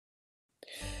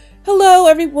Hello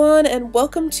everyone and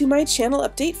welcome to my channel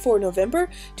update for November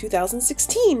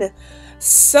 2016.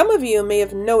 Some of you may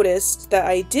have noticed that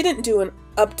I didn't do an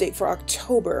update for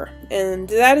October, and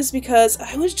that is because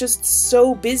I was just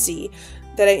so busy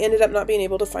that I ended up not being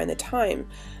able to find the time.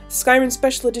 Skyrim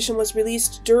Special Edition was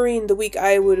released during the week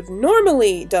I would have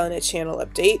normally done a channel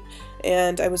update,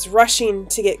 and I was rushing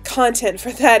to get content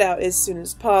for that out as soon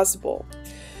as possible.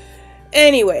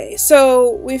 Anyway,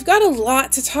 so we've got a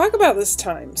lot to talk about this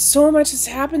time. So much has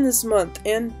happened this month,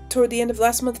 and toward the end of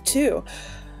last month too.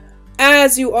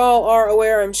 As you all are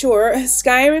aware, I'm sure,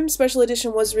 Skyrim Special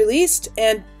Edition was released,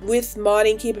 and with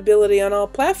modding capability on all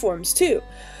platforms too.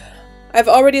 I've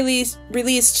already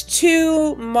released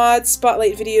 2 mod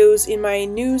spotlight videos in my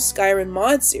new Skyrim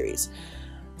mod series.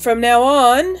 From now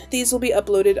on, these will be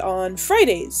uploaded on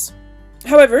Fridays.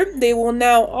 However, they will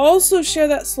now also share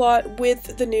that slot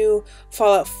with the new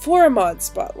Fallout 4 mod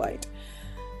spotlight.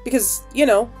 Because, you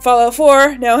know, Fallout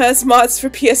 4 now has mods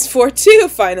for PS4 too,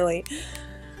 finally.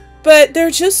 But there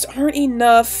just aren't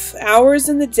enough hours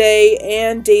in the day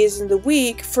and days in the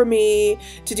week for me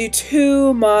to do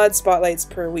 2 mod spotlights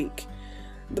per week.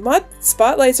 The mod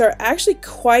spotlights are actually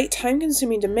quite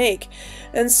time-consuming to make,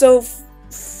 and so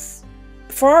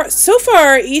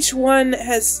far, each one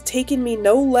has taken me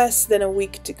no less than a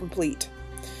week to complete.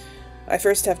 I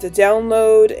first have to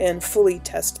download and fully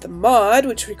test the mod,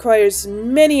 which requires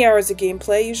many hours of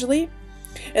gameplay usually,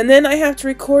 and then I have to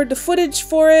record the footage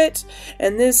for it,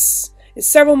 and this is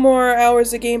several more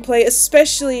hours of gameplay,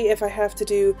 especially if I have to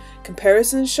do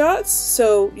comparison shots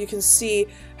so you can see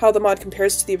how the mod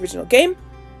compares to the original game.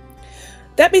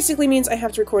 That basically means I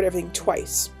have to record everything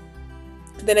twice.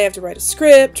 Then I have to write a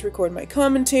script, record my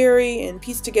commentary, and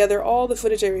piece together all the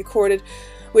footage I recorded,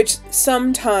 which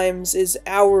sometimes is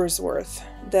hours worth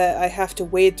that I have to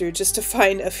wade through just to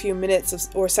find a few minutes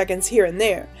or seconds here and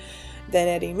there. Then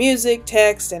adding music,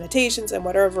 text, annotations, and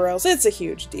whatever else, it's a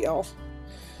huge deal.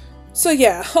 So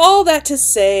yeah, all that to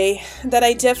say that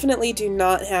I definitely do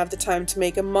not have the time to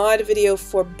make a mod video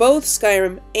for both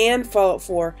Skyrim and Fallout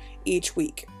 4 each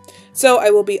week. So I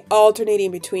will be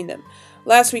alternating between them.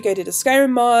 Last week I did a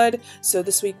Skyrim mod, so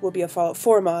this week will be a Fallout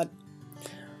 4 mod.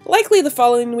 Likely the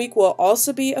following week will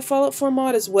also be a Fallout 4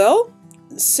 mod as well,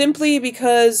 simply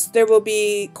because there will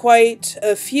be quite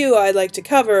a few I'd like to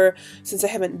cover since I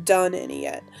haven't done any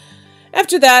yet.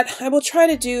 After that, I will try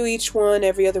to do each one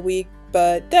every other week,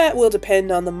 but that will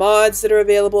depend on the mods that are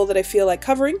available that I feel like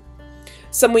covering.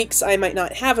 Some weeks I might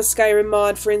not have a Skyrim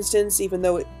mod, for instance, even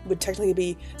though it would technically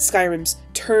be Skyrim's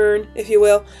turn, if you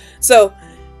will. So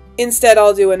instead,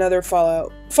 I'll do another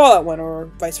Fallout one,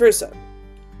 or vice versa.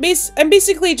 I'm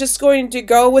basically just going to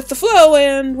go with the flow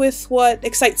and with what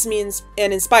excites me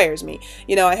and inspires me.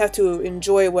 You know, I have to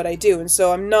enjoy what I do, and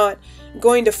so I'm not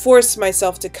going to force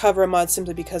myself to cover a mod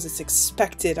simply because it's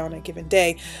expected on a given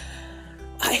day.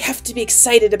 I have to be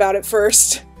excited about it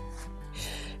first.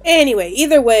 Anyway,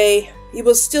 either way, you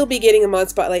will still be getting a mod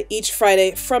spotlight each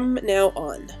Friday from now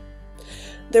on.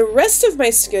 The rest of my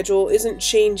schedule isn't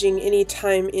changing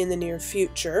anytime in the near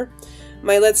future.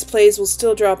 My Let's Plays will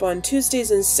still drop on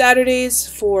Tuesdays and Saturdays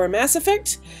for Mass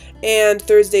Effect, and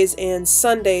Thursdays and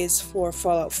Sundays for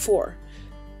Fallout 4.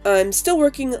 I'm still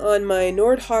working on my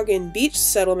Nordhagen Beach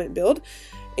settlement build,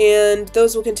 and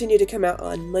those will continue to come out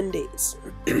on Mondays.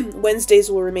 Wednesdays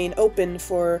will remain open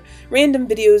for random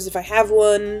videos if I have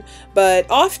one, but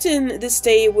often this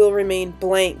day will remain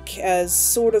blank as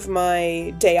sort of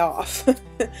my day off.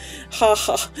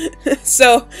 Haha.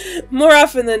 So, more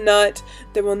often than not,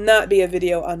 there will not be a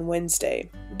video on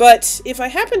Wednesday. But if I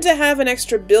happen to have an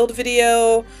extra build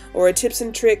video or a tips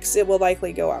and tricks, it will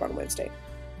likely go out on Wednesday.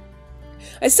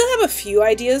 I still have a few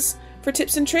ideas for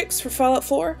tips and tricks for Fallout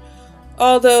 4.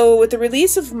 Although, with the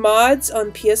release of mods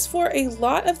on PS4, a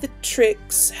lot of the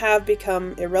tricks have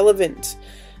become irrelevant,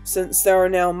 since there are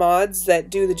now mods that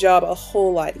do the job a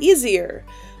whole lot easier.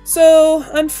 So,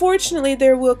 unfortunately,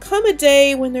 there will come a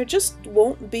day when there just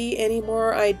won't be any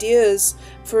more ideas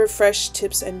for fresh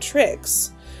tips and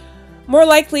tricks. More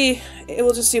likely, it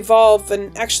will just evolve,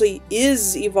 and actually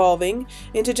is evolving,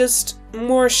 into just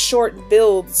more short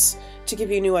builds to give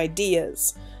you new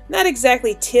ideas. Not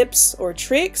exactly tips or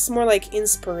tricks, more like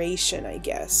inspiration, I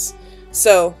guess.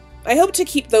 So, I hope to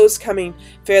keep those coming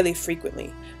fairly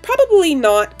frequently. Probably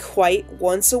not quite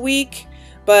once a week,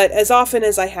 but as often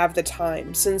as I have the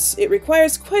time, since it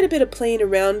requires quite a bit of playing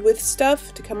around with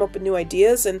stuff to come up with new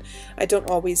ideas, and I don't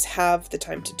always have the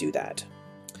time to do that.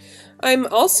 I'm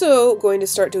also going to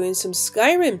start doing some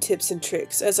Skyrim tips and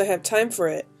tricks as I have time for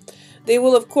it. They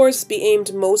will of course be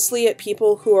aimed mostly at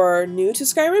people who are new to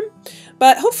Skyrim,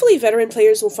 but hopefully veteran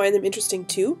players will find them interesting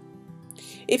too.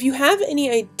 If you have any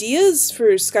ideas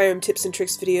for Skyrim tips and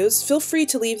tricks videos, feel free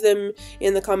to leave them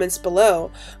in the comments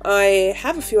below. I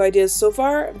have a few ideas so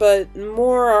far, but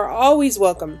more are always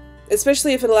welcome,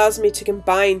 especially if it allows me to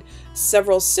combine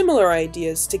several similar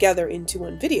ideas together into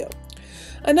one video.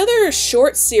 Another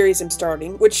short series I'm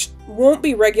starting, which won't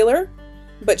be regular,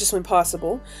 but just when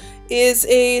possible, is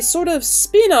a sort of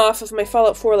spin-off of my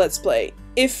Fallout 4 Let's Play.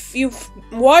 If you've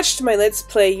watched my Let's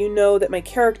Play, you know that my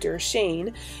character,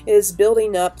 Shane, is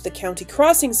building up the County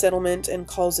Crossing settlement and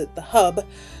calls it the Hub.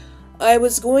 I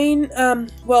was doing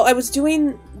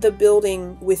the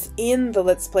building within the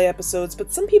Let's Play episodes,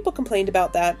 but some people complained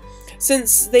about that,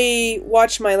 since they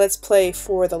watch my Let's Play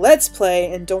for the Let's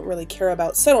Play and don't really care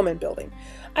about settlement building.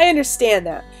 I understand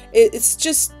that. It's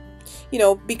just, you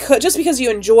know, because you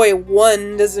enjoy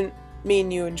one doesn't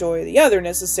mean you enjoy the other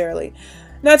necessarily.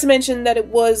 Not to mention that it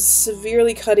was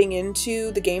severely cutting into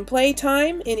the gameplay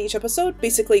time in each episode,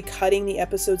 basically cutting the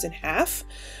episodes in half.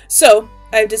 So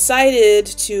I've decided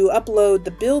to upload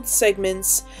the build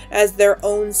segments as their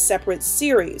own separate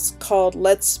series called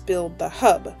Let's Build the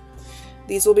Hub.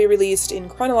 These will be released in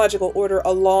chronological order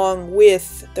along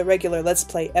with the regular Let's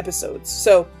Play episodes.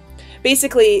 So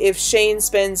basically, if Shane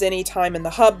spends any time in the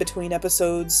Hub between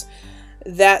episodes,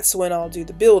 that's when I'll do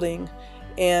the building,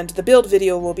 and the build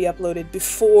video will be uploaded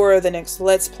before the next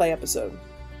Let's Play episode.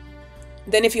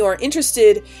 Then if you are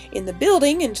interested in the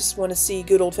building and just want to see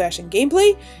good old-fashioned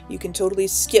gameplay, you can totally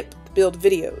skip the build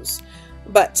videos.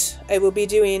 But I will be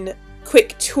doing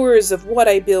quick tours of what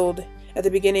I build at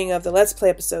the beginning of the Let's Play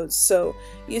episodes, so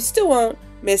you still won't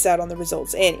miss out on the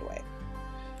results anyway.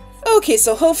 Okay,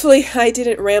 so hopefully I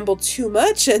didn't ramble too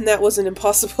much and that wasn't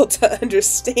impossible to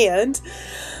understand.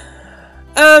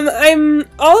 I'm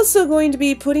also going to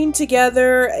be putting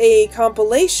together a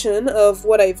compilation of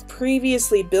what I've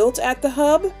previously built at the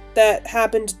Hub that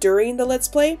happened during the Let's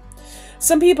Play.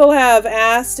 Some people have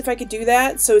asked if I could do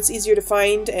that, so it's easier to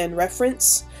find and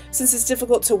reference, since it's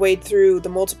difficult to wade through the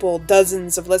multiple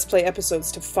dozens of Let's Play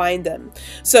episodes to find them.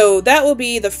 So that will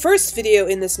be the first video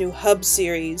in this new Hub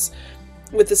series,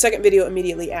 with the second video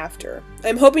immediately after.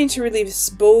 I'm hoping to release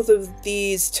both of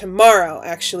these tomorrow,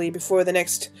 actually, before the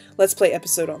next Let's Play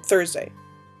episode on Thursday.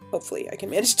 Hopefully I can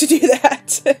manage to do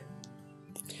that.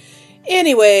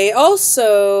 Anyway,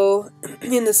 also,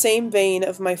 in the same vein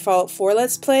of my Fallout 4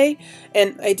 Let's Play,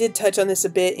 and I did touch on this a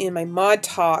bit in my mod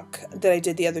talk that I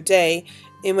did the other day,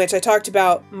 in which I talked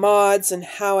about mods and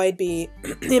how I'd be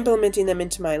implementing them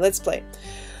into my Let's Play.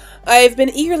 I've been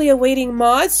eagerly awaiting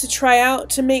mods to try out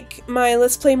to make my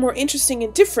Let's Play more interesting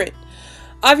and different.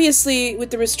 Obviously, with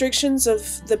the restrictions of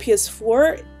the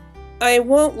PS4, I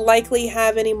won't likely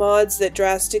have any mods that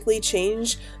drastically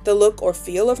change the look or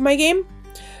feel of my game.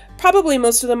 Probably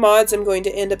most of the mods I'm going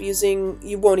to end up using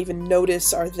you won't even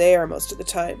notice are there most of the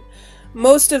time.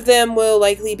 Most of them will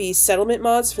likely be settlement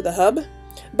mods for the Hub,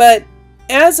 but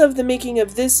as of the making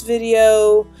of this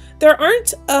video, there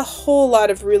aren't a whole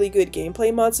lot of really good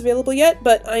gameplay mods available yet,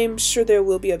 but I'm sure there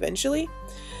will be eventually.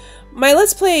 My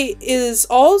Let's Play is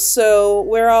also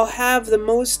where I'll have the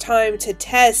most time to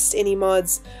test any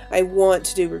mods I want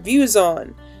to do reviews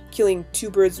on, killing two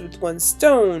birds with one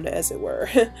stone, as it were.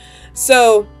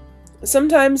 So,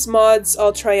 sometimes mods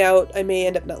I'll try out I may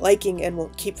end up not liking and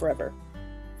won't keep forever.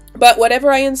 But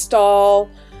whenever I install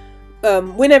a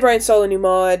new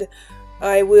mod,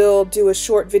 I will do a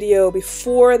short video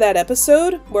before that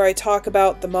episode where I talk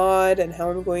about the mod and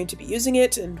how I'm going to be using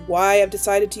it and why I've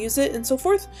decided to use it and so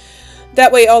forth.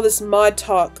 That way all this mod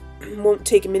talk won't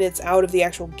take minutes out of the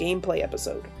actual gameplay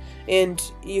episode. And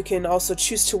you can also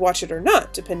choose to watch it or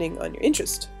not, depending on your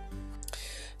interest.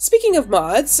 Speaking of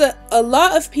mods, a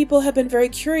lot of people have been very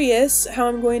curious how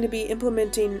I'm going to be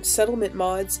implementing settlement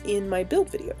mods in my build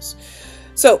videos.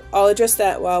 So I'll address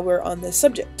that while we're on this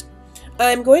subject.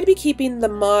 I'm going to be keeping the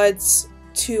mods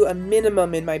to a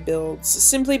minimum in my builds,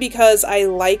 simply because I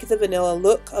like the vanilla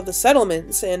look of the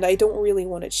settlements and I don't really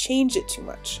want to change it too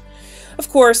much. Of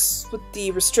course, with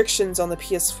the restrictions on the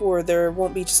PS4, there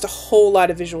won't be just a whole lot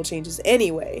of visual changes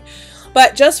anyway.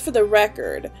 But just for the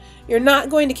record, you're not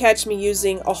going to catch me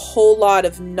using a whole lot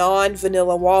of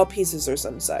non-vanilla wall pieces or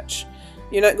some such.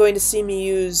 You're not going to see me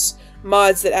use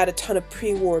mods that add a ton of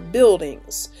pre-war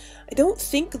buildings. I don't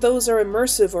think those are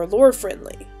immersive or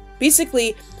lore-friendly.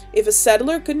 Basically, if a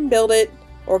settler couldn't build it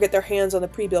or get their hands on the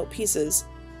pre-built pieces,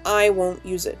 I won't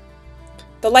use it.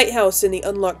 The lighthouse in the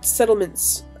unlocked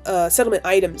settlement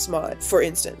items mod, for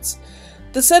instance.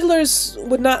 The settlers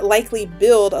would not likely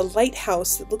build a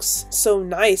lighthouse that looks so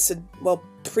nice and, well,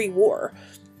 pre-war.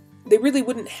 They really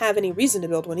wouldn't have any reason to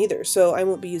build one either, so I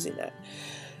won't be using that.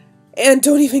 And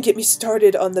don't even get me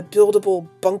started on the buildable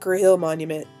Bunker Hill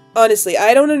Monument. Honestly,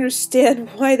 I don't understand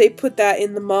why they put that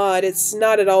in the mod. It's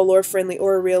not at all lore-friendly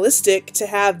or realistic to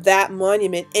have that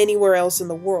monument anywhere else in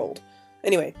the world.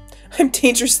 Anyway, I'm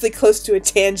dangerously close to a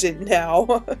tangent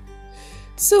now.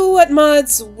 So what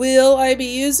mods will I be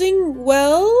using?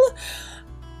 Well,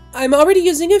 I'm already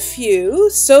using a few.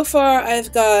 So far,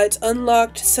 I've got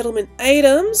unlocked settlement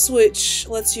items, which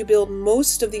lets you build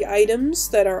most of the items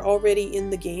that are already in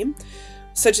the game,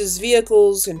 such as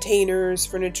vehicles, containers,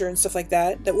 furniture, and stuff like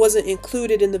that, that wasn't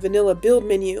included in the vanilla build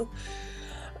menu.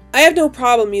 I have no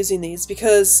problem using these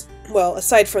because, well,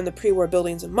 aside from the pre-war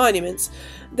buildings and monuments,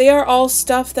 they are all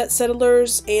stuff that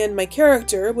settlers and my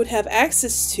character would have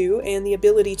access to and the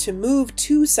ability to move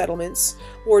to settlements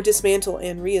or dismantle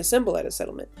and reassemble at a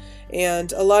settlement.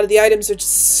 And a lot of the items are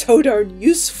just so darn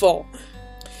useful.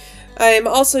 I'm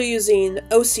also using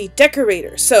OC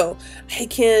Decorator, so I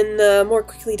can more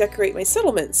quickly decorate my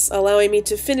settlements, allowing me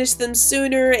to finish them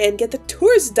sooner and get the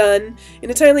tours done in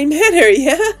a timely manner,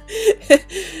 yeah?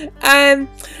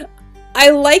 I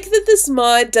like that this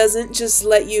mod doesn't just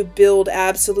let you build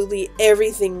absolutely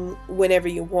everything whenever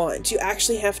you want. You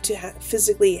actually have to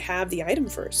physically have the item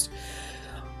first.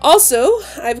 Also,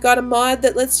 I've got a mod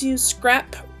that lets you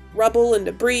scrap rubble and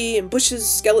debris and bushes,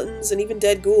 skeletons, and even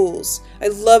dead ghouls. I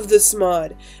love this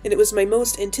mod, and it was my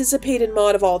most anticipated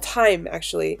mod of all time,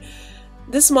 actually.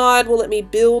 This mod will let me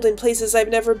build in places I've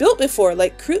never built before,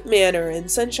 like Kroot Manor and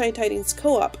Sunshine Tidings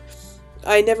Co-op.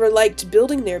 I never liked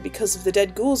building there because of the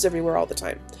dead ghouls everywhere all the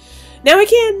time. Now I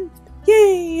can!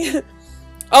 Yay!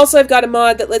 Also, I've got a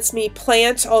mod that lets me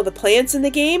plant all the plants in the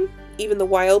game, even the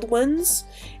wild ones,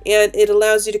 and it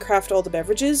allows you to craft all the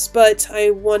beverages, but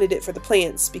I wanted it for the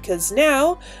plants because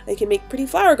now I can make pretty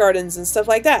flower gardens and stuff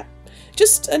like that.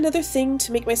 Just another thing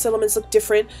to make my settlements look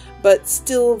different, but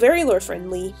still very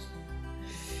lore-friendly.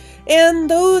 And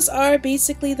those are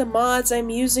basically the mods I'm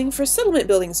using for settlement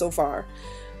building so far.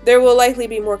 There will likely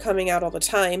be more coming out all the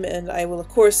time, and I will of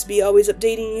course be always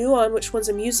updating you on which ones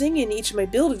I'm using in each of my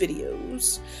build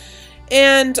videos.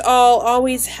 And I'll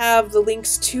always have the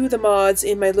links to the mods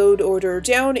in my load order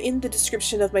down in the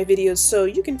description of my videos so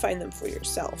you can find them for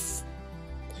yourself.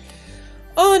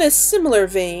 On a similar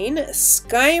vein,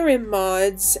 Skyrim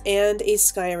mods and a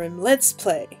Skyrim Let's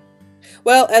Play.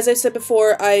 Well, as I said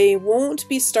before, I won't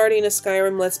be starting a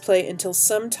Skyrim Let's Play until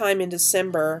sometime in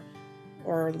December,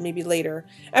 or maybe later,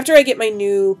 after I get my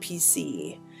new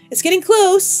PC. It's getting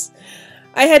close!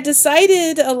 I had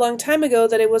decided a long time ago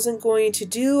that I wasn't going to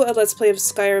do a Let's Play of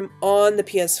Skyrim on the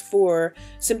PS4,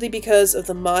 simply because of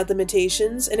the mod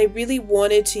limitations, and I really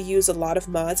wanted to use a lot of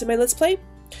mods in my Let's Play.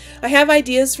 I have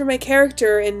ideas for my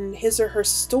character and his or her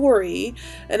story,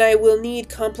 and I will need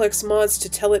complex mods to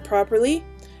tell it properly,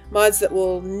 mods that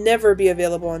will never be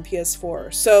available on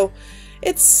PS4. So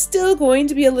it's still going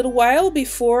to be a little while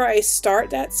before I start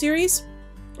that series,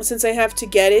 since I have to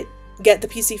get the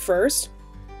PC first.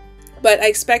 But I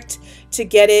expect to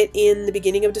get it in the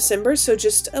beginning of December, so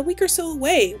just a week or so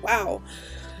away. Wow.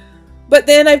 But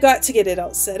then I've got to get it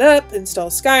all set up,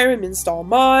 install Skyrim, install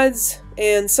mods,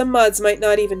 and some mods might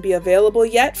not even be available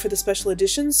yet for the special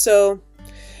editions, so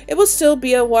it will still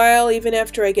be a while even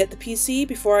after I get the PC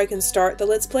before I can start the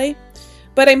Let's Play.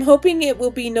 But I'm hoping it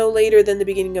will be no later than the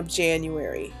beginning of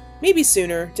January. Maybe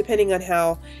sooner, depending on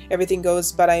how everything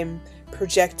goes, but I'm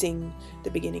projecting the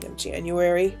beginning of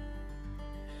January.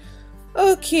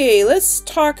 Okay, let's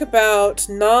talk about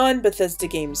non-Bethesda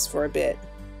games for a bit.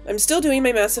 I'm still doing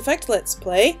my Mass Effect Let's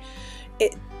Play.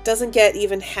 It doesn't get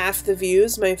even half the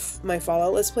views my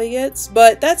Fallout Let's Play gets,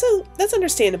 but that's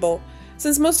understandable,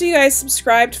 since most of you guys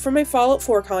subscribed for my Fallout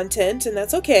 4 content, and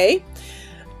that's okay.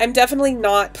 I'm definitely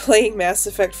not playing Mass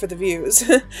Effect for the views.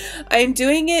 I'm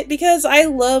doing it because I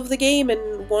love the game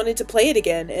and wanted to play it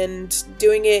again, and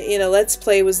doing it in a Let's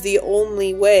Play was the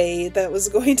only way that was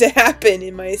going to happen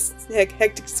in my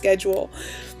hectic schedule.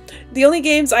 The only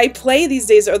games I play these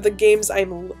days are the games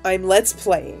I'm Let's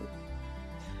Playing.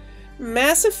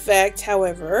 Mass Effect,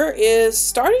 however, is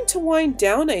starting to wind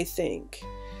down, I think.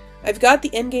 I've got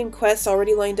the endgame quests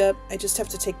already lined up, I just have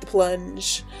to take the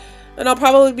plunge. And I'll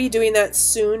probably be doing that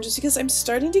soon, just because I'm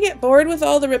starting to get bored with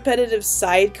all the repetitive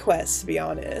side quests, to be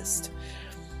honest.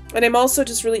 And I'm also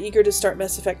just really eager to start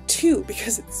Mass Effect 2,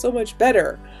 because it's so much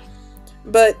better.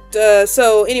 But,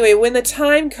 so anyway, when the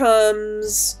time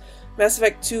comes, Mass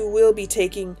Effect 2 will be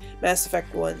taking Mass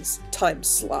Effect 1's time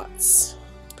slots.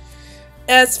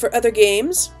 As for other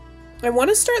games, I want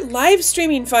to start live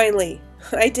streaming finally.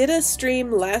 I did a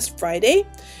stream last Friday,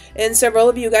 and several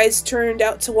of you guys turned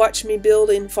out to watch me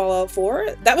build in Fallout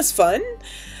 4. That was fun.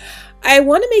 I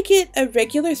want to make it a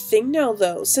regular thing now,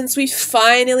 though, since we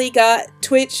finally got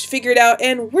Twitch figured out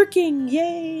and working.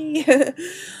 Yay!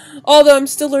 Although I'm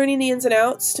still learning the ins and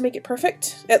outs to make it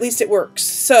perfect, at least it works.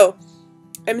 So,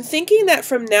 I'm thinking that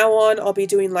from now on I'll be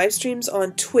doing live streams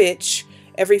on Twitch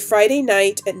every Friday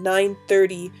night at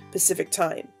 9:30 Pacific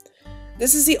time.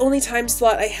 This is the only time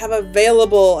slot I have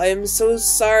available. I am so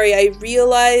sorry. I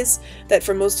realize that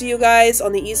for most of you guys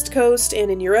on the East Coast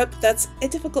and in Europe, that's a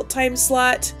difficult time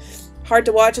slot. Hard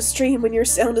to watch a stream when you're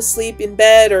sound asleep in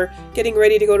bed or getting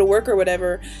ready to go to work or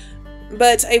whatever.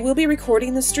 But I will be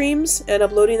recording the streams and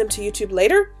uploading them to YouTube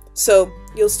later, so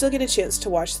you'll still get a chance to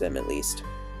watch them at least.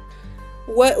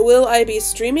 What will I be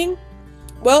streaming?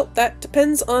 Well, that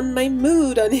depends on my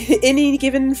mood on any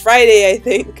given Friday, I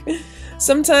think.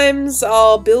 Sometimes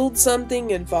I'll build something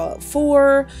in Fallout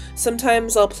 4,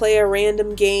 sometimes I'll play a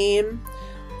random game.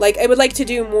 Like, I would like to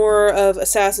do more of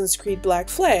Assassin's Creed Black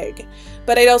Flag,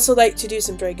 but I'd also like to do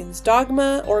some Dragon's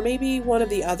Dogma, or maybe one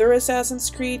of the other Assassin's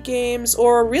Creed games,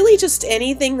 or really just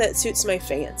anything that suits my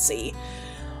fancy.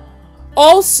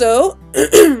 Also,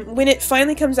 when it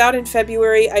finally comes out in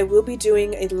February, I will be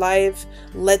doing a live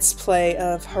Let's Play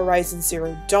of Horizon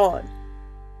Zero Dawn.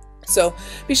 So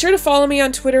be sure to follow me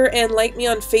on Twitter and like me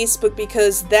on Facebook,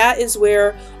 because that is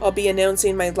where I'll be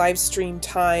announcing my live stream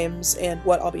times and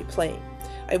what I'll be playing.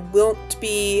 I won't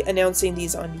be announcing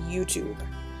these on YouTube.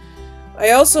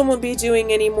 I also won't be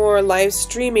doing any more live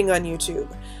streaming on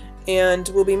YouTube, and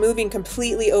we'll be moving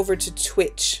completely over to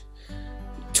Twitch.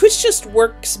 Twitch just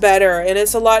works better, and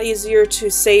it's a lot easier to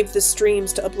save the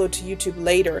streams to upload to YouTube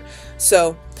later.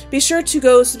 So be sure to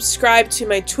go subscribe to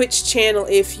my Twitch channel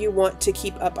if you want to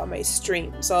keep up on my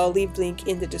streams. I'll leave the link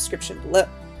in the description below.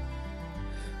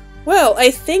 Well,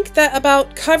 I think that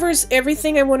about covers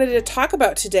everything I wanted to talk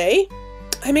about today.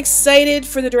 I'm excited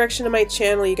for the direction of my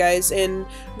channel, you guys, and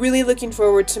really looking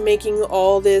forward to making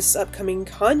all this upcoming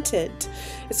content.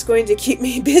 It's going to keep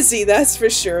me busy, that's for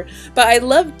sure, but I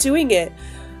love doing it.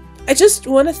 I just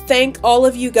want to thank all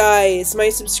of you guys, my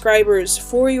subscribers,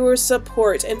 for your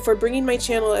support and for bringing my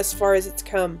channel as far as it's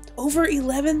come. Over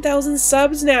 11,000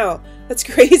 subs now! That's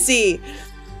crazy!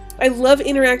 I love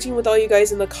interacting with all you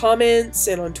guys in the comments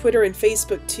and on Twitter and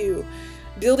Facebook too.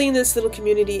 Building this little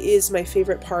community is my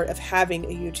favorite part of having a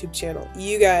YouTube channel.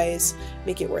 You guys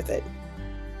make it worth it.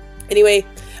 Anyway,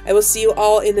 I will see you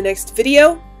all in the next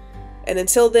video, and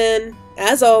until then,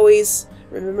 as always,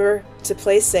 remember to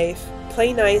play safe,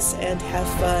 play nice, and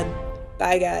have fun.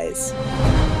 Bye, guys.